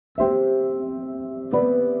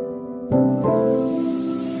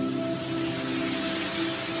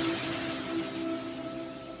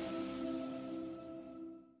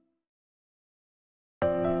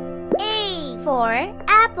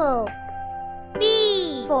apple.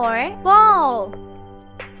 B for ball.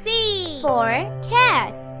 C for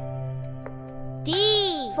Cat.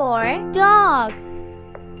 D for Dog.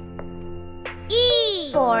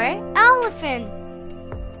 E for Elephant.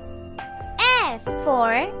 F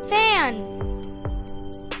for Fan.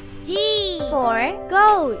 G For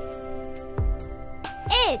goat.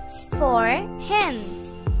 H for Hen.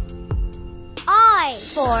 I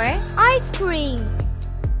for Ice cream.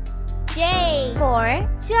 J for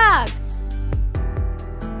Jug.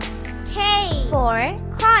 K For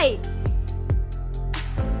kite.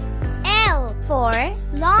 L for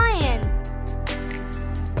Lion.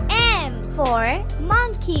 M for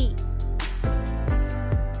Monkey.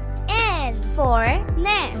 N for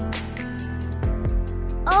Nest.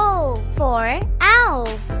 O for Owl.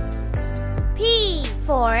 P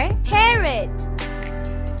For parrot.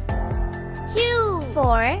 Q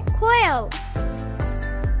For quail.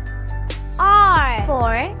 R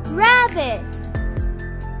For rabbit.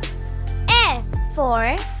 S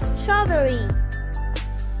For strawberry.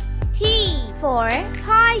 T For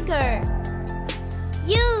tiger.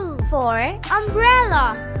 U For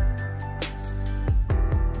umbrella.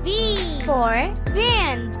 V For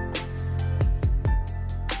van.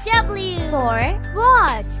 W For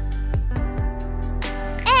watch.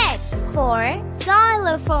 X For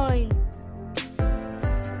xylophone.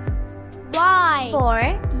 Y For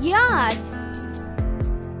yacht.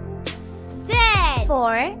 Z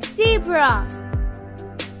For zebra.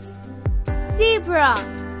 Zebra.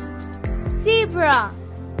 Zebra.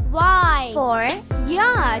 Y For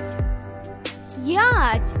yacht.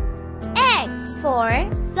 Yacht. X For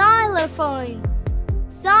xylophone.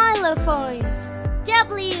 Xylophone.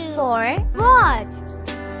 W For watch.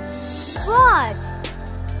 Watch.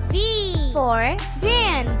 V For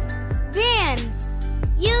van. Van.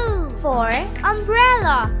 U For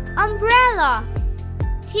umbrella. Umbrella.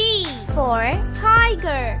 T For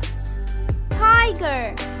tiger.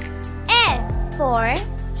 Tiger. S For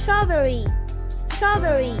strawberry.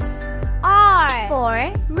 Strawberry. R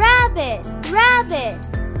For rabbit. Rabbit.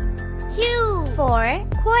 Q For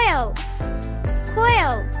quail.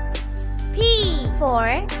 Quail. P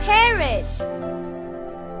For parrot.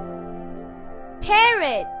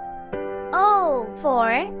 Parrot. O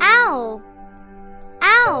For owl.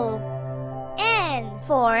 Owl. N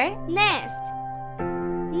For nest.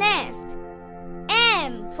 Nest.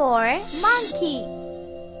 M For monkey.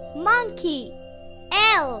 Monkey.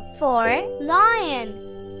 L For lion.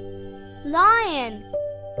 Lion.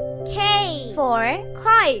 K For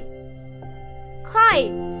kite.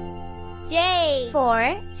 Kite. J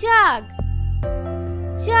For jug.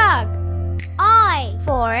 Jug. I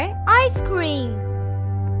For ice cream.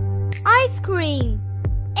 Ice cream.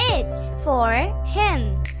 H For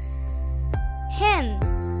hen. Hen.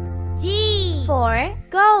 G For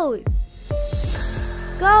goat.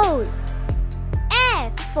 Goat.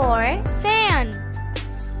 F For fan.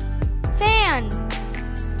 Fan.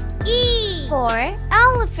 E For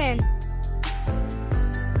elephant.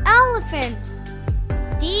 Elephant.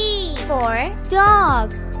 D For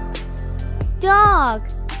dog. Dog.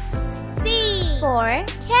 C For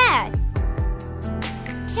cat.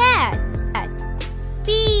 Cat.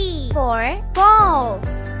 B For ball.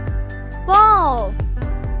 Ball.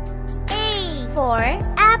 A For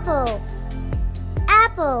apple.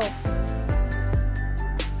 Apple